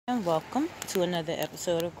And welcome to another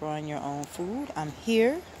episode of Growing Your Own Food. I'm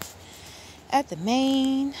here at the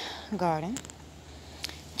main garden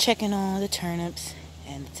checking on the turnips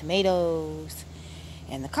and the tomatoes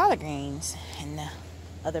and the collard greens and the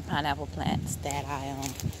other pineapple plants that I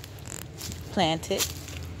planted.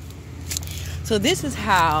 So this is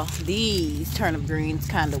how these turnip greens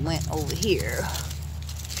kind of went over here.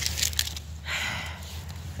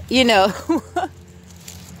 You know,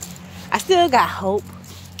 I still got hope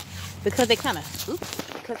because they kind of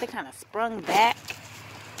sprung back.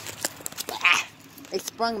 They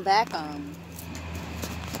sprung back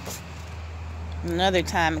another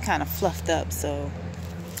time it kind of fluffed up, so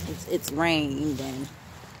it's rained, and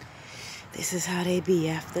this is how they be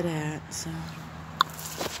after that. So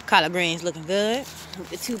collard greens looking good with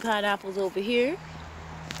the 2 pineapples over here.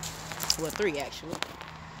 Well, 3 actually.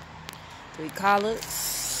 3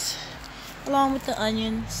 collards along with the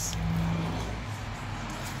onions.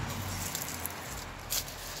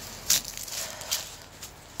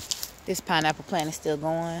 This pineapple plant is still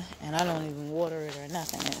going, and I don't even water it or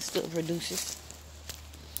nothing, and it still produces.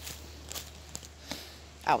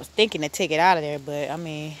 I was thinking to take it out of there, but I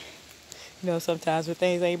mean, sometimes when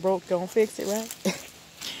things ain't broke, don't fix it, right?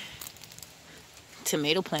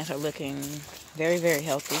 Tomato plants are looking very, very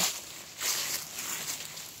healthy.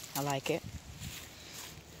 I like it.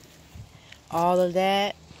 All of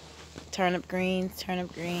that, turnip greens,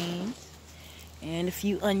 and a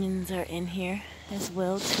few onions are in here as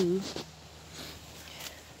well too.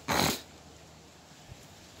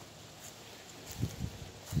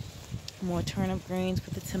 More turnip greens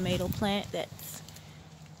with the tomato plant that's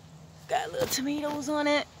got little tomatoes on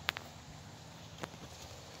it.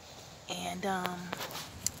 And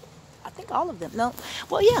I think all of them, I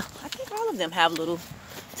think all of them have little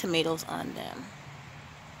tomatoes on them.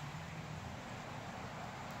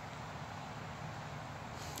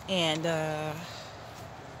 And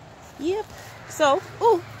yep. So,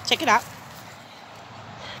 check it out.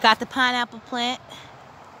 Got the pineapple plant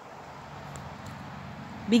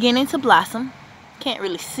beginning to blossom. Can't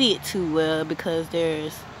really see it too well because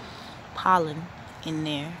there's pollen in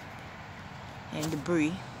there and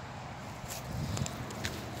debris.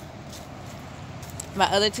 My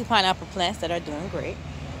other 2 pineapple plants that are doing great.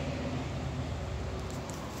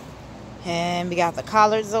 And we got the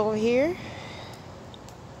collards over here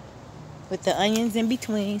with the onions in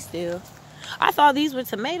between still. I thought these were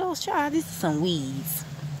tomatoes, child. These are some weeds.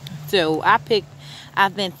 So I've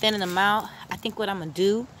been thinning them out. I think what I'm going to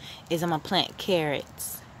do is I'm going to plant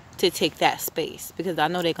carrots to take that space, because I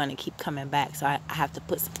know they're going to keep coming back. So I have to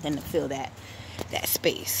put something to fill that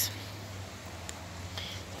space.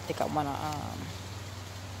 I think I want to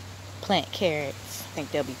plant carrots. I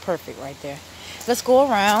think they'll be perfect right there. Let's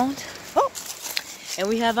go around. Oh, and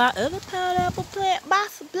we have our other pineapple plant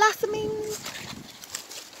blossoming.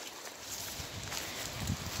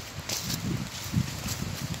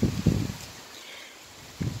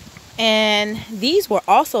 And these were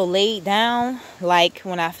also laid down, like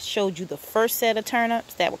when I showed you the first set of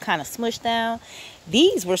turnips that were kind of smushed down.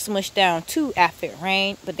 These were smushed down too after it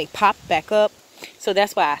rained, but they popped back up. So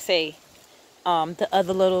that's why I say the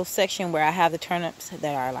other little section where I have the turnips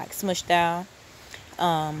that are like smushed down,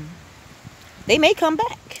 they may come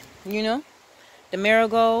back, The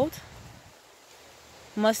marigold,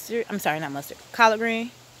 collard green.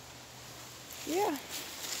 Yeah.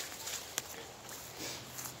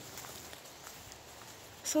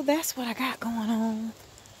 So that's what I got going on.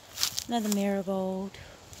 Another marigold.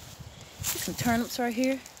 Some turnips right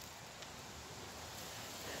here.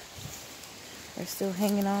 They're still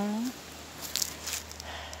hanging on.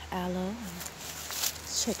 Aloe.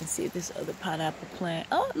 Let's check and see if this other pineapple plant.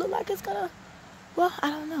 Oh, it looks like it's gonna. Well, I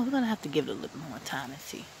don't know. We're gonna have to give it a little more time and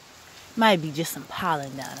see. Might be just some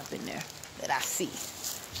pollen down up in there that I see.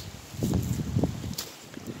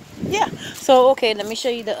 Yeah. So okay, let me show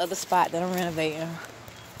you the other spot that I'm renovating,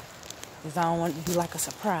 because I don't want it to be like a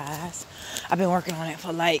surprise. I've been working on it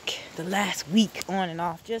for like the last week on and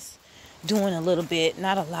off, just doing a little bit,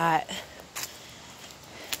 not a lot.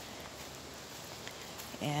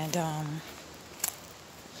 And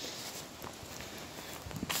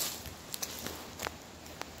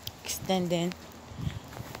extending.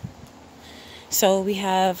 So we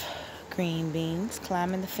have green beans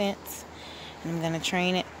climbing the fence, and I'm gonna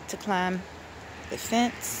train it to climb the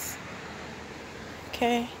fence.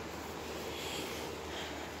 Okay.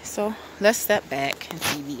 So let's step back and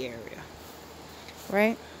see the area,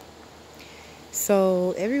 right?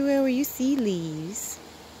 So everywhere where you see leaves,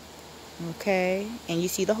 okay, and you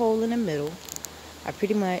see the hole in the middle,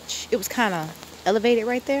 it was kind of elevated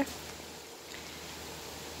right there.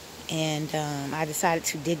 And I decided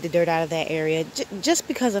to dig the dirt out of that area just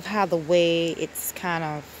because of how the way it's kind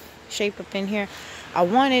of shaped up in here. I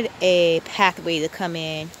wanted a pathway to come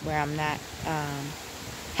in where I'm not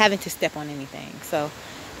having to step on anything. So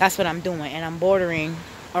that's what I'm doing. And I'm bordering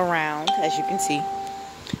around, as you can see,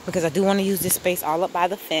 because I do want to use this space all up by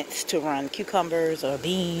the fence to run cucumbers or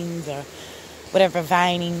beans or whatever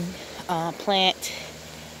vining plant.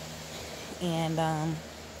 And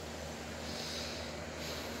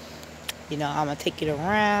you know, I'm gonna take it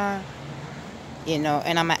around, you know,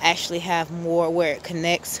 and I'm gonna actually have more where it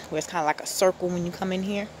connects, where it's kind of like a circle when you come in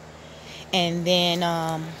here. And then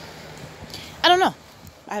I don't know,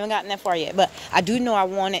 I haven't gotten that far yet, but I do know I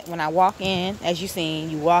want it when I walk in. As you seen,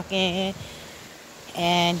 you walk in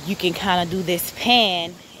and you can kind of do this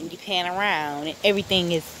pan, and you pan around and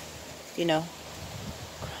everything is, you know,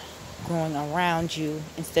 growing around you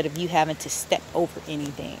instead of you having to step over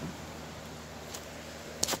anything.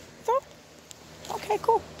 So okay,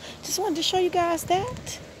 cool. Just wanted to show you guys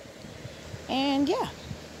that. And yeah,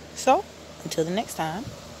 so until the next time,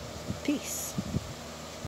 peace.